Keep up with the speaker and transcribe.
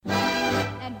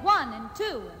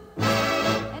2,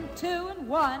 and 2 and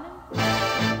 1,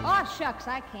 and aw shucks,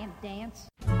 I can't dance.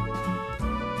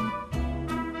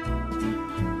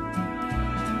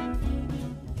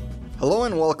 Hello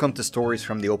and welcome to Stories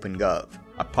from the OpenGov,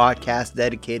 a podcast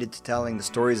dedicated to telling the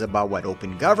stories about what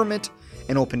open government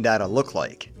and open data look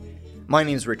like. My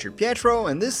name is Richard Pietro,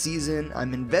 and this season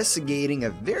I'm investigating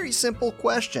a very simple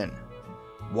question: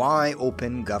 why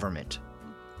open government?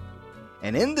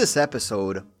 And in this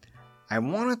episode, I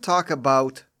want to talk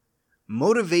about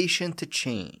motivation to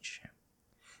change.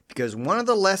 Because one of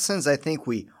the lessons I think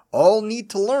we all need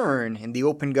to learn in the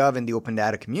OpenGov and the open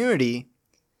data community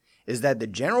is that the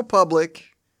general public,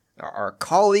 our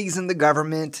colleagues in the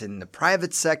government and the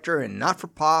private sector and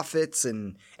not-for-profits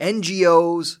and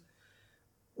NGOs,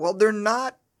 well, they're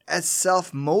not as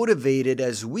self-motivated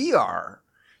as we are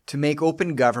to make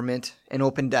open government and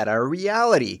open data a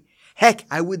reality. Heck,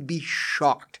 I would be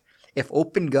shocked if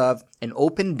OpenGov and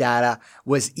open data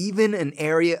was even an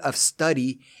area of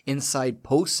study inside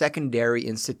post-secondary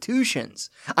institutions.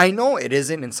 I know it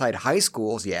isn't inside high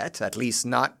schools yet, at least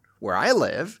not where I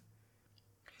live.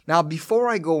 Now, before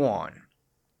I go on,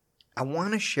 I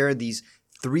want to share these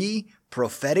 3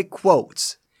 prophetic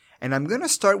quotes, and I'm going to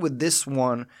start with this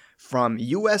one from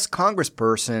U.S.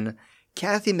 Congressperson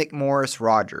Cathy McMorris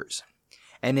Rodgers.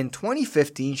 And in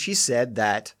 2015, she said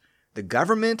that the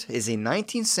government is a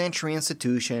 19th century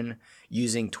institution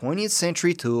using 20th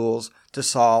century tools to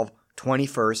solve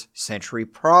 21st century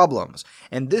problems.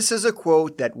 And this is a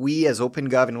quote that we as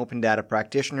OpenGov and open data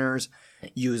practitioners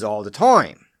use all the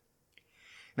time.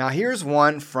 Now here's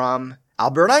one from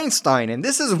Albert Einstein, and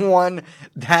this is one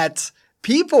that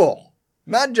people,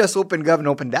 not just OpenGov and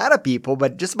open data people,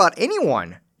 but just about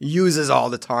anyone uses all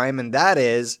the time, and that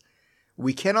is,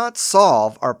 we cannot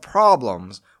solve our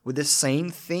problems with the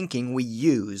same thinking we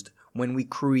used when we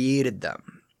created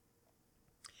them.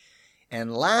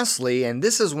 And lastly, and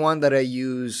this is one that I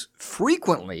use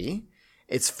frequently,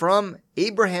 it's from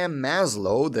Abraham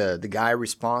Maslow, the guy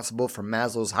responsible for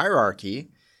Maslow's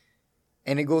hierarchy,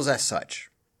 and it goes as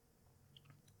such: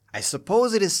 I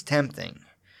suppose it is tempting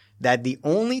that the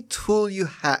only tool you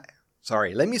have...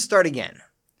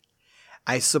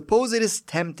 I suppose it is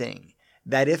tempting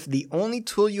that if the only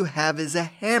tool you have is a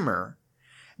hammer,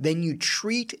 then you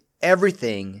treat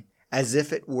everything as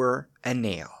if it were a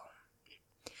nail.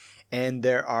 And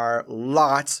there are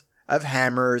lots of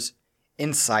hammers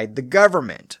inside the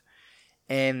government.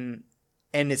 And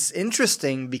it's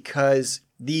interesting because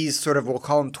these sort of, we'll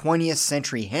call them 20th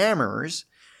century hammers,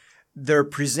 they're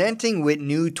presenting with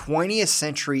new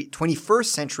 21st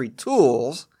century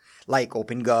tools like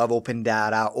OpenGov, open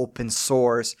data, open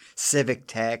source, civic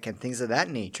tech, and things of that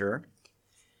nature.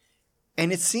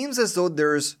 And it seems as though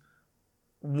there's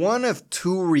one of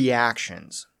 2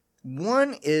 reactions.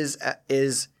 One is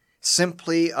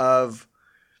simply of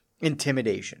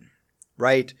intimidation,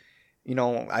 right? You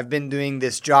know, I've been doing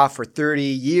this job for 30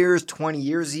 years, 20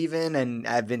 years even, and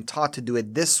I've been taught to do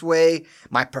it this way.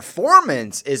 My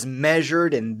performance is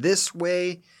measured in this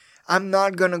way. I'm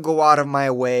not going to go out of my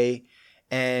way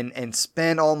and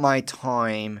spend all my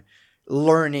time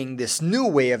learning this new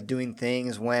way of doing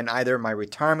things when either my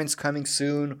retirement's coming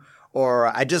soon or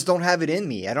I just don't have it in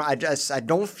me. I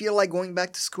don't feel like going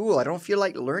back to school. I don't feel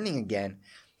like learning again.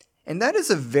 And that is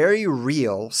a very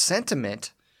real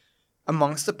sentiment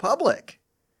amongst the public.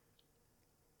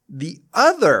 The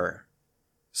other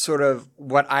sort of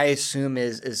what I assume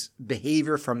is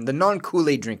behavior from the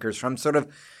non-Kool-Aid drinkers, from sort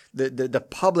of the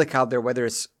public out there, whether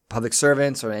it's public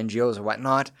servants or NGOs or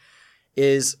whatnot,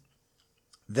 is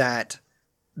that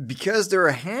because they're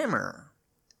a hammer,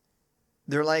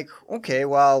 they're like, okay,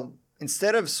 well,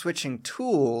 instead of switching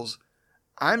tools,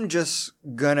 I'm just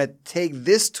going to take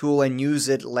this tool and use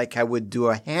it like I would do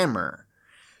a hammer.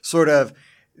 Sort of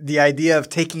the idea of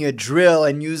taking a drill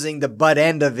and using the butt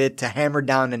end of it to hammer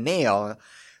down a nail.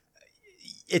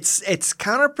 It's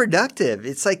counterproductive.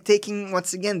 It's like taking,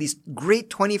 once again, these great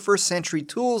 21st century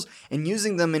tools and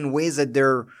using them in ways that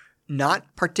they're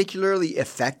not particularly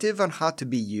effective on how to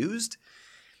be used.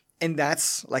 And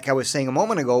that's, like I was saying a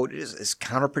moment ago, is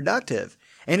counterproductive.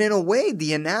 And in a way,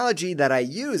 the analogy that I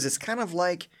use is kind of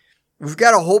like we've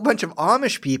got a whole bunch of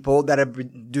Amish people that have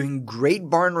been doing great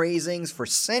barn raisings for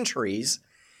centuries,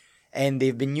 and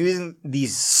they've been using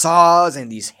these saws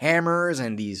and these hammers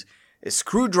and these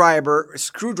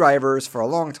screwdrivers for a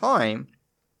long time.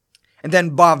 And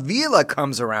then Bob Vila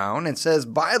comes around and says,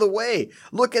 by the way,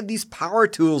 look at these power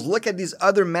tools, look at these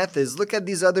other methods, look at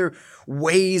these other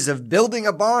ways of building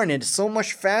a barn. It's so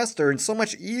much faster and so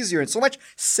much easier and so much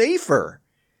safer.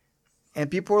 And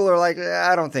people are like,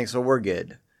 I don't think so, we're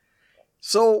good.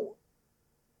 So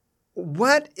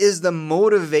what is the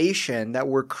motivation that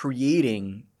we're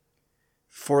creating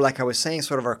for, like I was saying,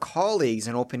 sort of our colleagues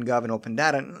in OpenGov and Open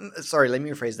Data? Sorry, let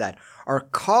me rephrase that. Our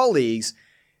colleagues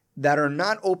that are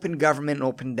not open government and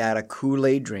open data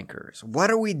Kool-Aid drinkers.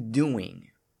 What are we doing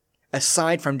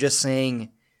aside from just saying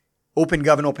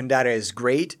OpenGov and Open Data is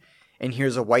great and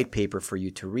here's a white paper for you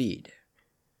to read?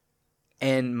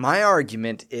 And my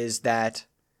argument is that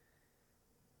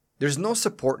there's no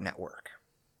support network.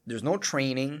 There's no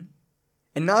training.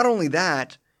 And not only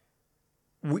that,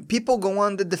 people go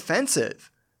on the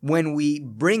defensive when we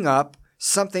bring up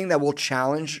something that will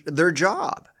challenge their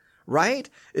job, right?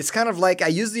 It's kind of like I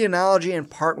used the analogy in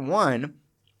part 1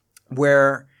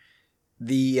 where in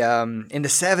the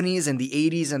 70s and the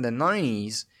 80s and the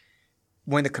 90s,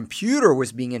 when the computer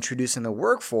was being introduced in the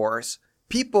workforce,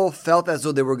 people felt as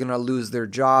though they were going to lose their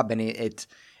job, and it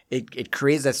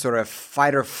creates that sort of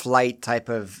fight or flight type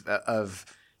of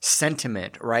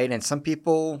sentiment, right? And some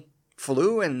people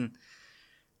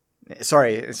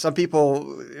some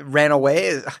people ran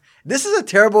away. This is a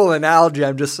terrible analogy.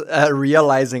 I'm just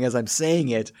realizing as I'm saying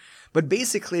it. But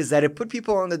basically is that it put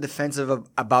people on the defensive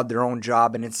about their own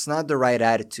job, and it's not the right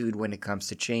attitude when it comes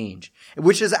to change,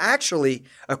 which is actually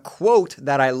a quote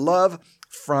that I love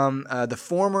from the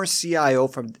former CIO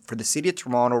for the city of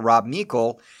Toronto, Rob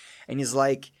Meikle. And he's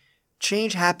like,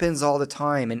 change happens all the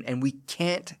time, and we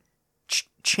can't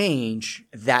change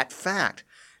that fact.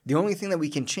 The only thing that we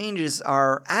can change is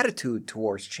our attitude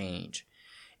towards change.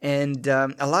 And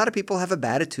a lot of people have a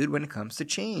bad attitude when it comes to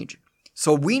change.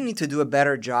 So we need to do a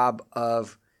better job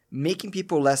of making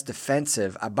people less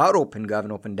defensive about OpenGov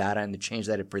and Open Data and the change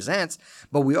that it presents.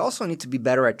 But we also need to be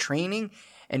better at training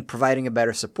and providing a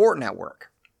better support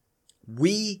network.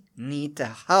 We need to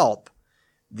help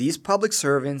these public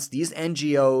servants, these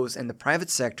NGOs, and the private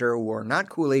sector who are not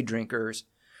Kool-Aid drinkers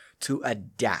to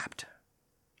adapt.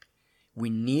 We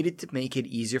needed to make it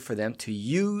easier for them to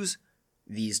use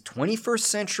these 21st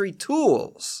century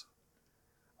tools.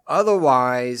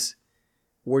 Otherwise,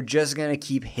 we're just going to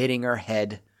keep hitting our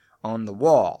head on the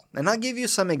wall. And I'll give you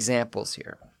some examples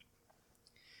here.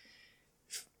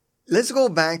 Let's go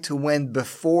back to when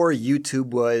before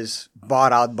YouTube was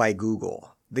bought out by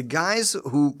Google. The guys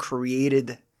who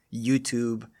created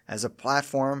YouTube as a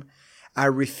platform, I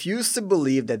refuse to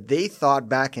believe that they thought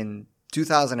back in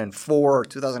 2004 or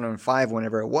 2005,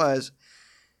 whenever it was,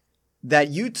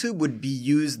 that YouTube would be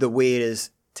used the way it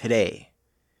is today.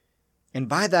 And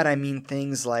by that, I mean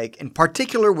things like, in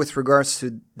particular with regards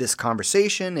to this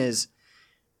conversation, is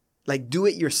like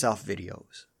do-it-yourself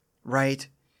videos, right?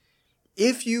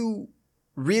 If you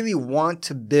really want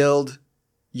to build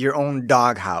your own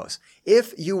doghouse,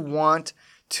 if you want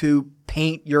to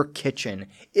paint your kitchen,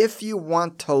 if you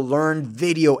want to learn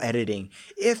video editing,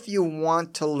 if you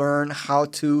want to learn how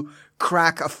to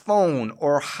crack a phone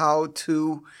or how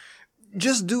to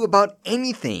just do about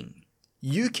anything,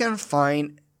 you can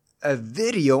find a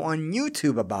video on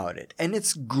YouTube about it, and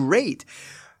it's great.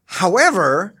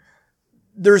 However,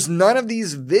 there's none of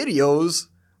these videos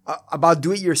about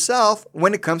do-it-yourself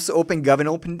when it comes to OpenGov and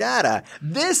Open Data.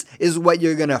 This is what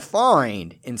you're going to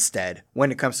find instead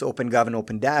when it comes to OpenGov and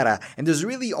Open Data, and there's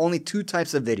really only two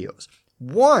types of videos.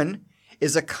 One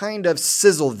is a kind of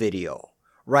sizzle video,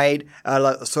 right?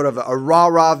 Sort of a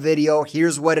rah-rah video,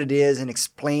 here's what it is, and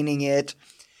explaining it.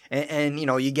 And you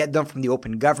know, you get them from the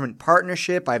Open Government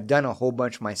Partnership. I've done a whole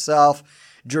bunch myself.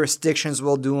 Jurisdictions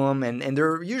will do them, and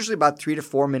they're usually about 3 to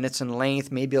 4 minutes in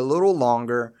length, maybe a little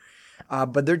longer.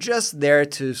 But they're just there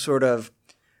to sort of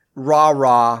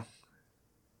rah-rah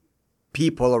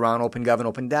people around OpenGov and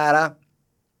Open Data.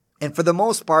 And for the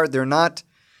most part, they're not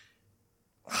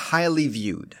highly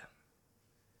viewed.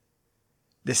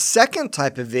 The second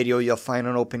type of video you'll find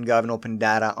on OpenGov and Open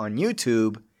Data on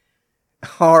YouTube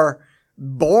are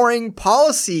boring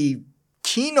policy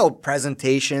keynote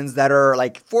presentations that are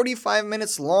like 45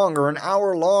 minutes long or an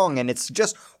hour long, and it's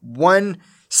just one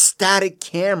static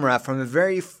camera from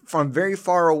very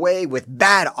far away with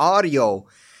bad audio.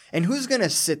 And who's going to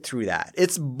sit through that?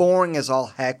 It's boring as all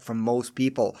heck for most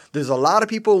people. There's a lot of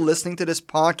people listening to this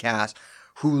podcast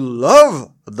who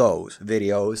love those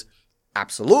videos.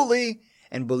 Absolutely.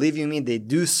 And believe you me, they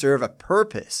do serve a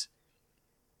purpose.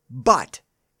 But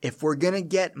if we're going to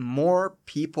get more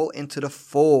people into the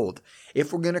fold,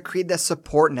 if we're going to create that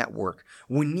support network,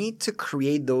 we need to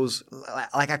create those,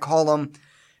 like I call them,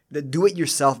 the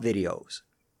do-it-yourself videos.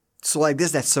 So like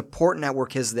this, that support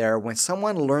network is there. When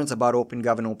someone learns about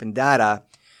OpenGov and Open Data,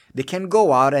 they can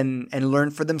go out and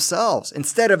learn for themselves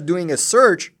instead of doing a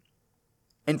search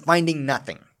and finding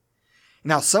nothing.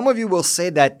 Now, some of you will say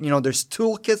that, you know, there's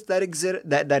toolkits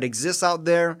that exist out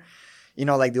there.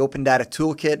 like the Open Data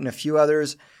Toolkit and a few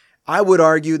others, I would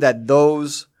argue that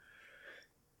those,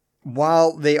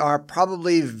 while they are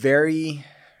probably very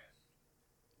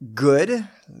good,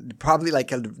 probably like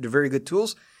they're very good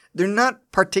tools, they're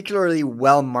not particularly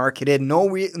well marketed. No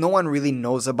one really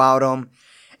knows about them,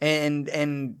 and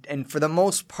for the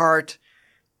most part,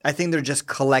 I think they're just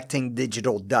collecting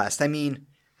digital dust. I mean,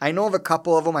 I know of a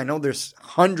couple of them. I know there's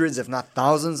hundreds, if not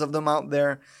thousands, of them out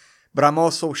there, but I'm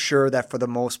also sure that for the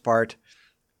most part,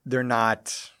 they're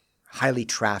not highly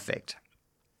trafficked.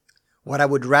 What I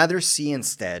would rather see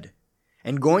instead,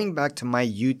 and going back to my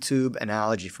YouTube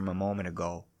analogy from a moment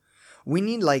ago, we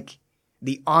need like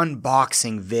the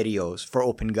unboxing videos for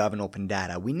OpenGov and Open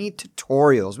Data. We need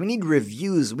tutorials. We need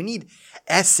reviews. We need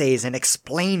essays and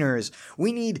explainers.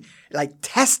 We need like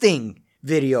testing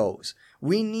videos.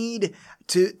 We need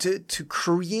to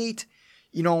create,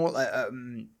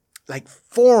 like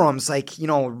forums like,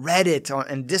 Reddit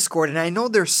and Discord. And I know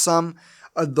there's some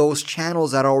of those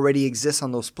channels that already exist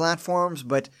on those platforms,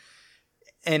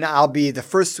 and I'll be the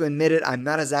first to admit it, I'm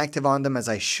not as active on them as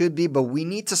I should be, but we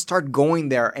need to start going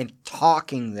there and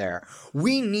talking there.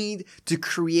 We need to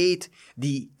create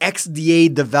the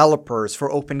XDA developers for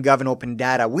OpenGov and Open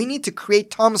Data. We need to create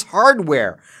Tom's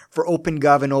Hardware for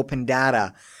OpenGov and Open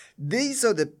Data. These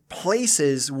are the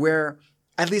places where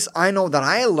at least I know that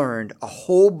I learned a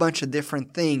whole bunch of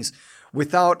different things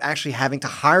without actually having to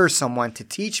hire someone to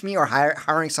teach me or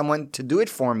hiring someone to do it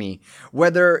for me,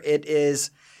 whether it is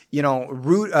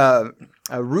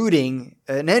rooting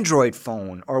an Android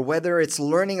phone, or whether it's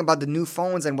learning about the new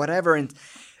phones and whatever. And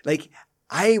like,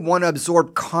 I want to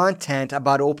absorb content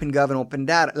about OpenGov and Open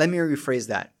Data. Let me rephrase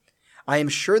that. I am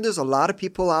sure there's a lot of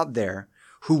people out there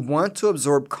who want to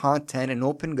absorb content in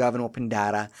OpenGov and Open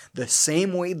Data the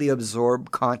same way they absorb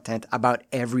content about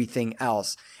everything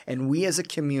else. And we as a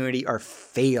community are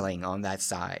failing on that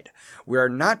side. We are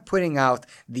not putting out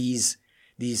these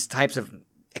types of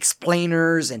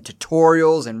explainers and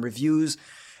tutorials and reviews.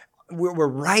 We're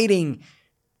writing,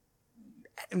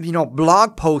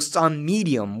 blog posts on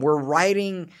Medium. We're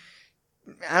writing,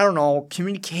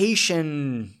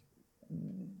 communication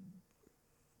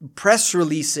press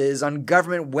releases on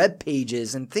government web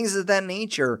pages and things of that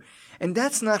nature. And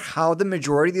that's not how the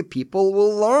majority of the people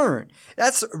will learn.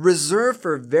 That's reserved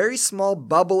for a very small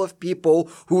bubble of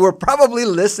people who are probably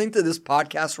listening to this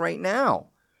podcast right now.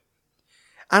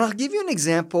 And I'll give you an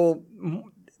example,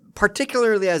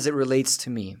 particularly as it relates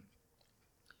to me.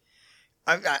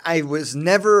 I was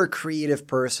never a creative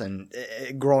person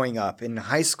growing up. In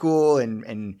high school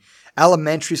and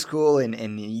elementary school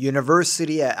and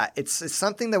university, it's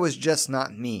something that was just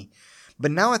not me.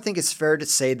 But now I think it's fair to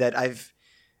say that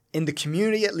in the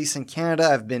community, at least in Canada,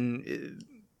 I've been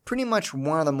pretty much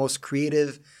one of the most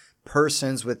creative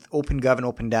persons with OpenGov and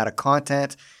Open Data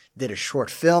content. Did a short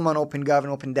film on OpenGov and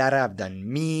Open Data. I've done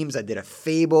memes. I did a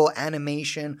fable,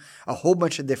 animation, a whole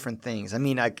bunch of different things. I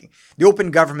mean, the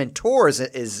Open Government Tour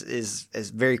is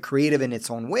very creative in its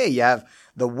own way. You have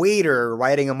the waiter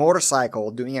riding a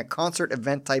motorcycle, doing a concert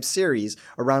event type series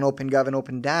around OpenGov and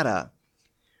Open Data.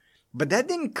 But that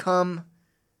didn't come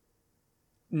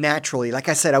naturally. Like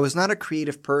I said, I was not a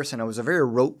creative person. I was a very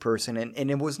rote person. And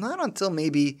it was not until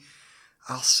maybe,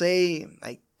 I'll say,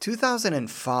 like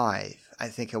 2005, I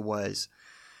think it was,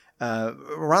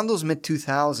 around those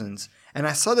mid-2000s, and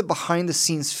I saw the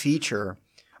behind-the-scenes feature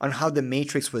on how The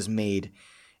Matrix was made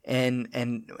and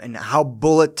how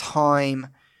bullet time,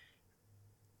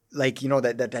 like,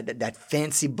 that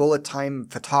fancy bullet time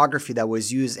photography that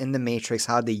was used in The Matrix,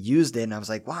 how they used it, and I was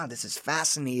like, wow, this is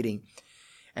fascinating.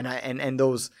 And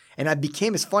I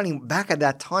became, it's funny, back at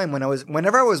that time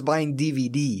whenever I was buying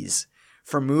DVDs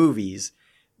for movies,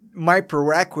 my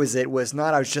prerequisite was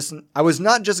I was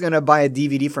not just going to buy a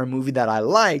DVD for a movie that I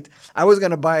liked. I was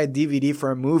going to buy a DVD for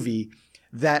a movie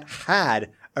that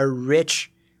had a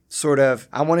rich sort of,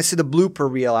 I want to see the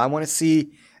blooper reel. I want to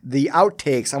see the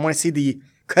outtakes. I want to see the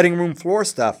cutting room floor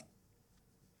stuff.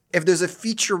 If there's a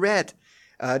featurette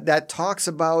that talks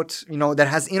about, that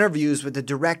has interviews with the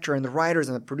director and the writers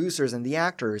and the producers and the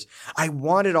actors, I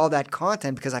wanted all that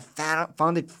content because I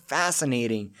found it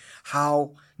fascinating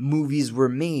how movies were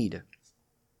made.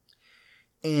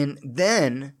 And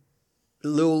then a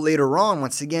little later on,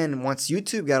 once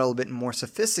YouTube got a little bit more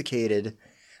sophisticated,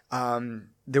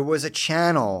 there was a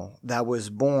channel that was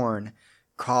born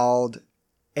called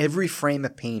Every Frame a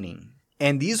Painting.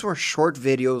 And these were short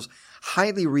videos,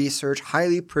 highly researched,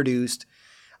 highly produced.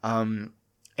 And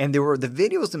the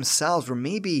videos themselves were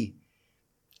maybe,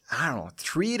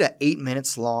 3 to 8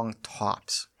 minutes long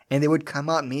tops. And they would come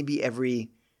out maybe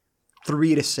every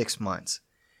 3 to 6 months.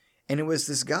 And it was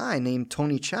this guy named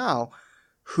Tony Chow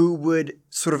who would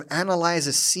sort of analyze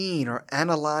a scene or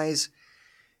analyze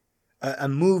a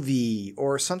movie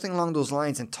or something along those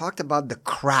lines and talked about the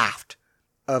craft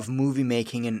of movie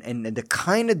making and the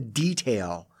kind of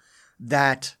detail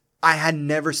that I had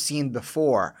never seen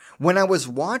before. When I was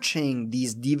watching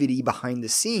these DVD behind the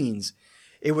scenes,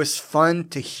 it was fun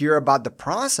to hear about the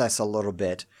process a little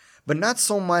bit, but not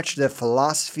so much the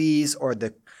philosophies or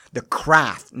the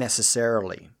craft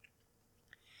necessarily.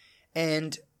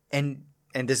 And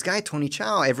this guy, Tony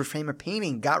Chow, Every Frame a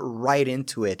Painting, got right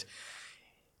into it.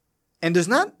 And there's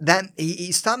not that,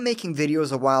 he stopped making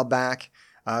videos a while back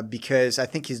because I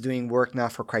think he's doing work now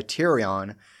for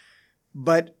Criterion.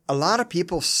 But a lot of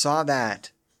people saw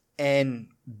that and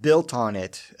built on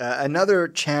it. Another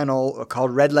channel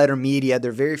called Red Letter Media,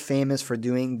 they're very famous for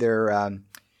doing their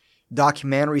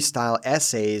documentary-style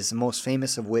essays, the most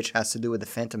famous of which has to do with The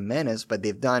Phantom Menace, but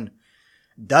they've done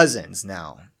dozens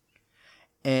now.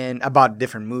 And about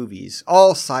different movies,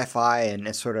 all sci-fi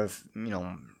and sort of,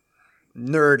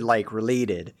 nerd-like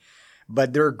related.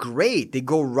 But they're great. They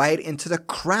go right into the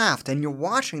craft, and you're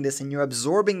watching this and you're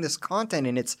absorbing this content,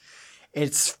 and it's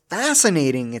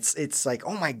fascinating. It's like,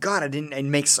 oh my God, it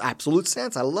makes absolute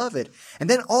sense. I love it. And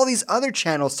then all these other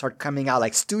channels start coming out,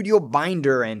 like Studio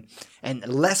Binder and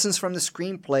Lessons from the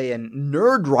Screenplay and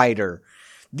Nerd Writer.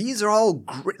 These are all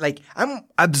great. Like, I'm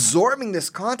absorbing this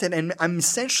content and I'm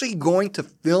essentially going to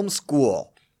film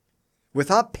school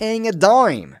without paying a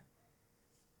dime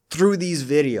through these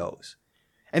videos.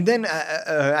 And then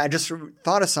I just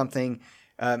thought of something.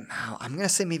 I'm going to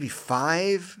say maybe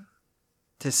 5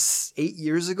 to 8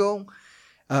 years ago,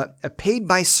 a paid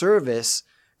by service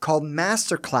called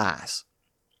Masterclass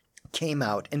came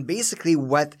out. And basically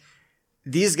what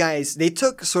these guys, they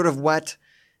took sort of what,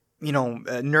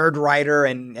 Nerd Writer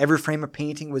and Every Frame a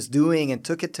Painting was doing and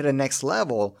took it to the next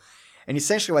level. And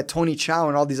essentially what Tony Chow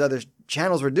and all these other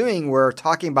channels were doing were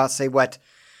talking about, say, what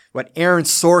Aaron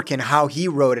Sorkin, how he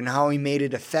wrote and how he made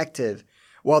it effective.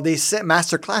 Well, they said,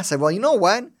 Masterclass said, well, you know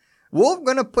what? We're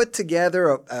going to put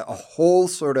together a whole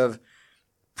sort of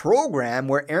program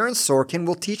where Aaron Sorkin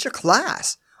will teach a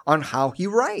class on how he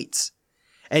writes.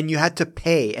 And you had to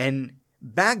pay. And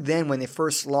back then when they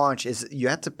first launched, you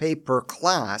had to pay per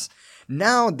class.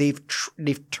 Now they've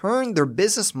turned their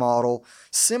business model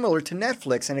similar to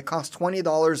Netflix, and it costs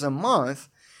 $20 a month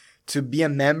to be a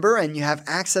member, and you have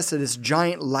access to this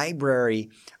giant library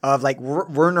of like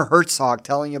Werner Herzog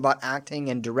telling you about acting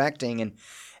and directing, and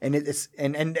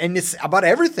it's about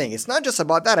everything. It's not just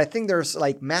about that. I think there's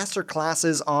like master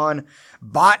classes on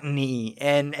botany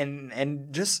and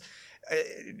just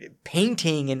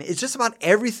painting, and it's just about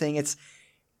everything. It's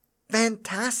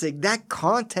fantastic. That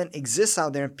content exists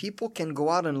out there and people can go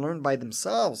out and learn by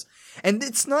themselves. And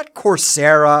it's not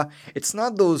Coursera. It's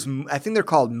not those, I think they're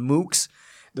called MOOCs,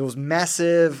 those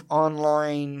massive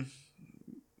online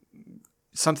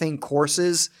something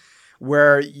courses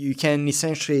where you can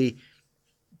essentially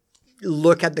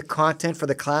look at the content for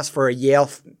the class for a Yale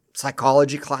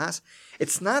psychology class.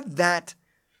 It's not that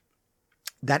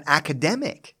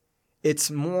academic.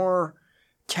 It's more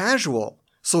casual.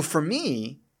 So for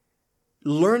me,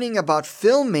 learning about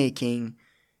filmmaking,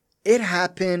 it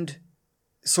happened.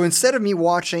 So instead of me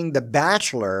watching The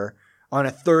Bachelor on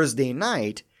a Thursday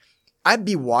night, I'd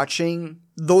be watching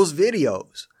those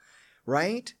videos,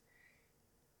 right?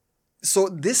 So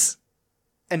this,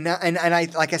 and I,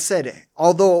 like I said,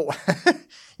 although,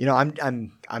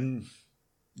 I'm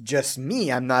just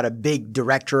me. I'm not a big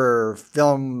director,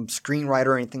 film screenwriter,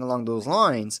 or anything along those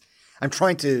lines. I'm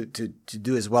trying to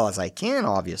do as well as I can,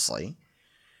 obviously.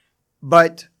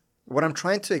 But what I'm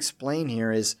trying to explain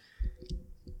here is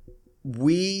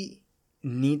we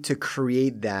need to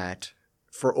create that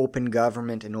for open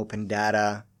government and open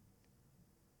data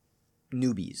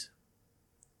newbies,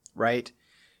 right?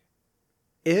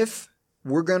 If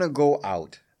we're going to go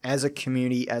out as a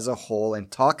community as a whole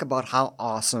and talk about how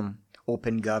awesome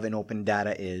open gov and open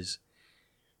data is,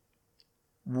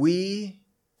 we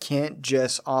can't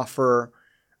just offer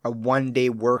a one-day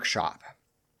workshop.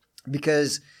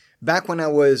 Because back when I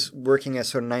was working a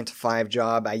sort of 9-to-5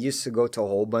 job, I used to go to a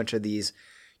whole bunch of these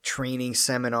training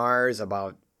seminars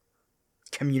about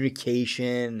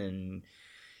communication and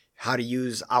how to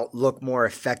use Outlook more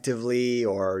effectively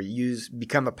or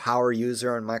become a power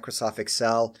user on Microsoft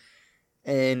Excel.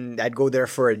 And I'd go there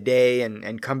for a day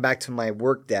and come back to my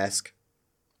work desk.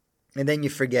 And then you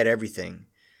forget everything.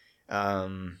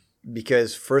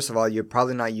 Because first of all, you're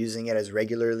probably not using it as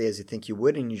regularly as you think you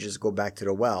would, and you just go back to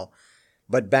the well.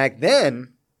 But back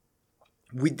then,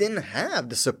 we didn't have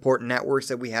the support networks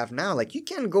that we have now. Like, you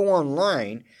can go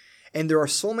online, and there are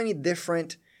so many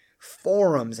different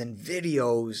forums and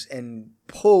videos and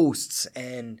posts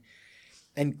and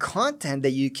content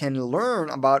that you can learn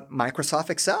about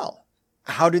Microsoft Excel,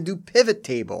 how to do pivot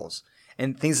tables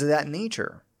and things of that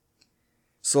nature.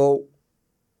 So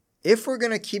if we're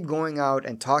going to keep going out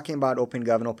and talking about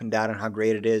OpenGov and Open Data and how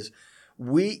great it is,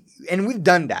 we've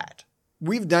done that.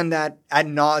 We've done that ad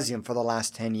nauseum for the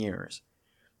last 10 years.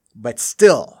 But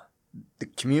still, the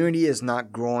community is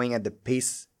not growing at the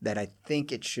pace that I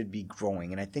think it should be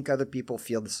growing. And I think other people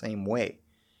feel the same way.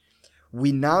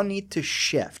 We now need to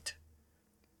shift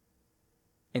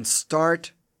and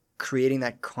start creating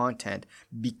that content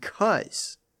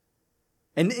because,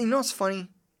 and you know what's funny?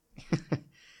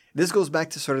 This goes back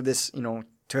to sort of this,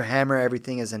 to hammer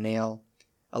everything as a nail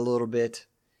a little bit.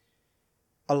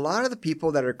 A lot of the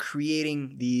people that are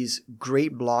creating these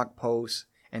great blog posts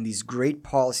and these great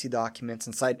policy documents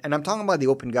inside, and I'm talking about the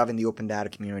OpenGov and the Open Data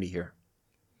community here.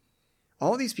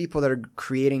 All these people that are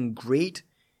creating great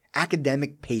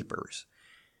academic papers,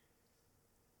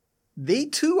 they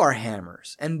too are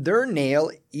hammers, and their nail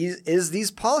is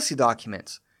these policy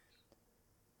documents.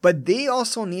 But they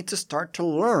also need to start to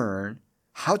learn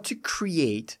how to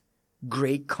create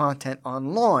great content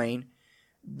online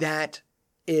that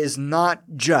is not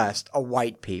just a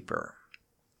white paper.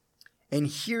 And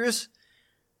here's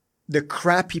the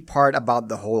crappy part about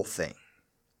the whole thing.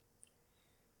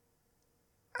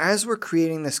 As we're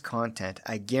creating this content,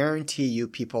 I guarantee you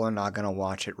people are not going to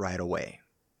watch it right away.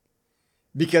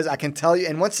 Because I can tell you,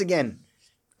 and once again,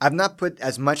 I've not put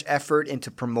as much effort into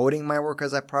promoting my work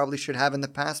as I probably should have in the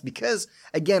past because,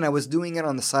 again, I was doing it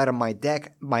on the side of my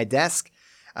desk,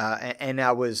 and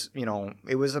I was,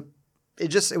 it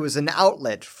was an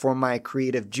outlet for my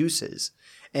creative juices.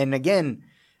 And again,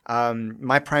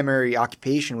 my primary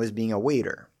occupation was being a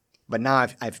waiter, but now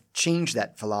I've changed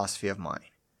that philosophy of mine.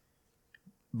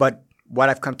 But what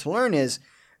I've come to learn is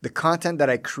the content that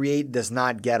I create does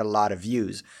not get a lot of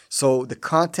views. So the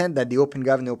content that the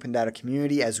OpenGov and the Open Data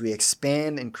community, as we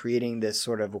expand in creating this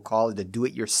sort of, we'll call it the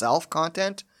do-it-yourself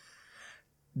content,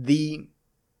 it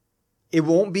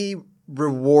won't be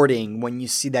rewarding when you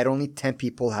see that only 10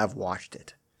 people have watched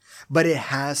it. But it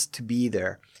has to be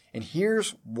there. And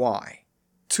here's why.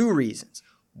 2 reasons.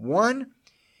 One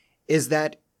is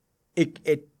that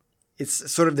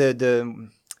it's sort of the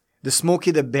Smokey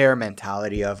the Bear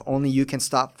mentality of only you can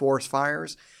stop forest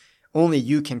fires. Only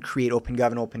you can create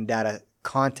OpenGov and Open Data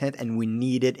content, and we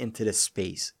need it into the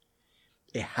space.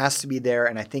 It has to be there,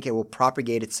 and I think it will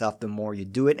propagate itself the more you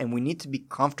do it, and we need to be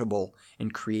comfortable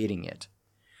in creating it.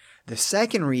 The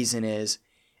second reason is,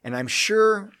 and I'm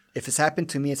sure if it's happened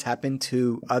to me, it's happened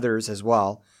to others as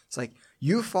well. It's like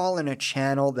you fall in a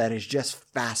channel that is just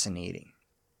fascinating.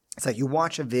 It's like you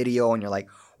watch a video and you're like,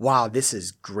 wow, this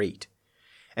is great.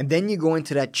 And then you go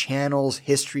into that channel's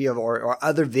history of or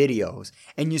other videos,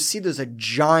 and you see there's a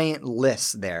giant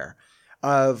list there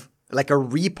of like a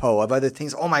repo of other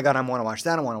things. Oh my God, I want to watch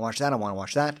that. I want to watch that. I want to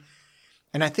watch that.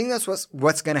 And I think that's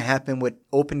what's going to happen with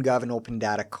OpenGov and Open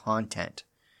Data content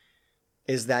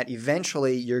is that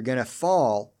eventually you're going to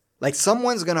fall, like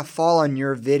someone's going to fall on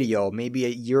your video maybe a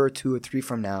year or 2 or 3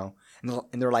 from now,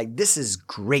 and they're like, this is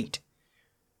great.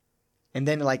 And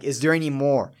then like, is there any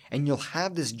more? And you'll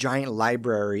have this giant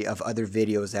library of other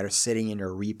videos that are sitting in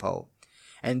your repo.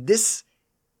 And this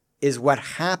is what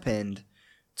happened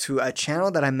to a channel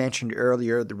that I mentioned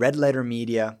earlier, the Red Letter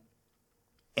Media.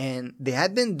 And they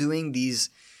had been doing these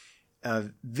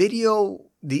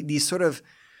these sort of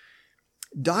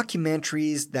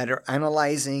documentaries that are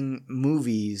analyzing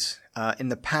movies in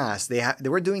the past. They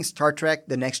were doing Star Trek: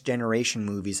 The Next Generation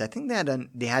movies. I think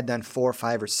they had done 4 or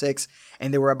 5 or 6,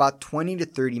 and they were about 20 to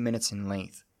 30 minutes in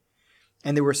length.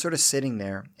 And they were sort of sitting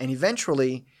there. And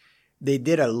eventually, they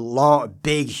did a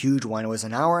big, huge one. It was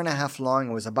an hour and a half long.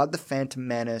 It was about the Phantom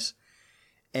Menace.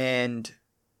 And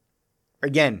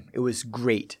again, it was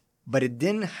great. But it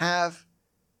didn't have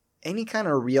any kind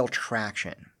of real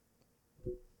traction.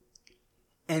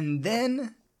 And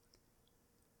then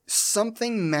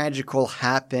something magical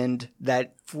happened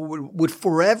that would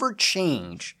forever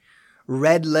change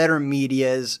Red Letter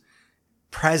Media's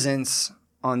presence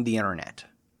on the internet.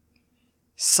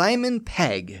 Simon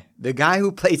Pegg, the guy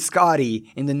who played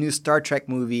Scotty in the new Star Trek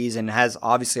movies and has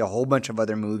obviously a whole bunch of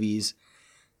other movies,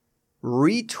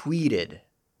 retweeted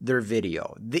their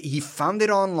video. He found it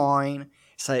online.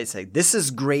 So it's like, this is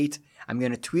great. I'm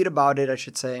going to tweet about it, I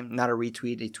should say. Not a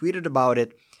retweet. He tweeted about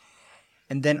it.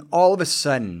 And then all of a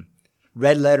sudden,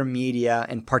 Red Letter Media,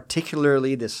 and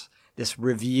particularly this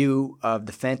review of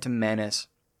The Phantom Menace,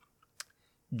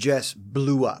 just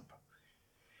blew up.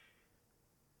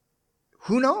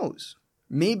 Who knows?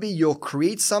 Maybe you'll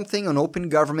create something on Open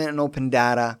Government and Open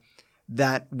Data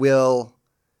that will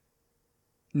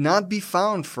not be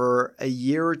found for a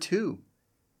year or two.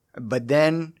 But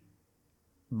then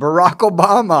Barack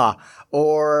Obama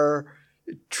or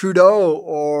Trudeau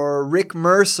or Rick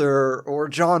Mercer or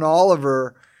John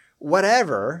Oliver,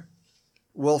 whatever,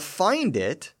 will find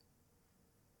it,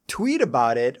 tweet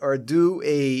about it, or do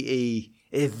a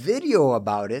video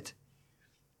about it,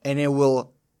 and it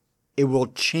will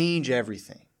change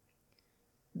everything.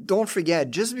 Don't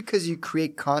forget, just because you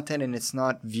create content and it's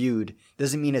not viewed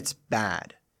doesn't mean it's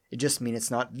bad. It just means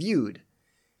it's not viewed.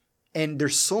 And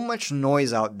there's so much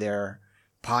noise out there,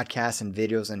 podcasts and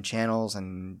videos and channels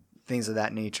and things of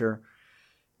that nature,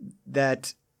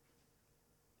 that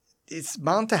it's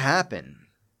bound to happen.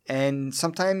 And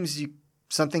sometimes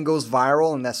something goes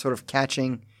viral and that's sort of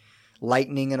catching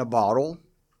lightning in a bottle.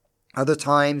 Other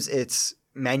times it's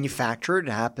manufactured.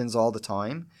 It happens all the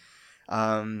time.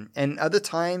 And other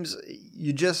times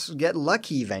you just get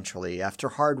lucky eventually after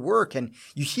hard work. And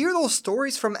you hear those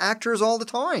stories from actors all the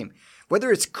time. Whether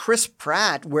it's Chris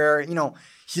Pratt, where,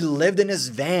 he lived in his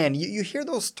van. You hear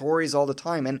those stories all the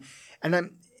time.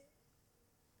 And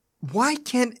why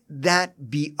can't that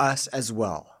be us as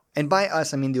well? And by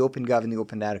us, I mean the Open Gov and the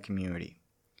Open Data community.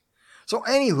 So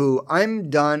anywho, I'm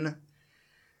done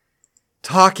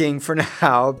talking for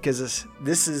now, because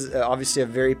this is obviously a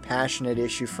very passionate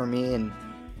issue for me, and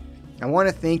I want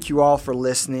to thank you all for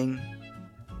listening.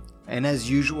 And as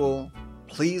usual,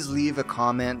 please leave a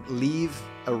comment, leave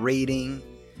a rating,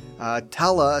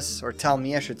 tell us, or tell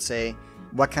me I should say,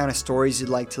 what kind of stories you'd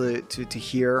like to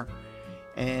hear.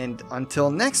 And until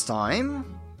next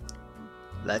time,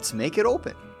 let's make it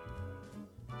open.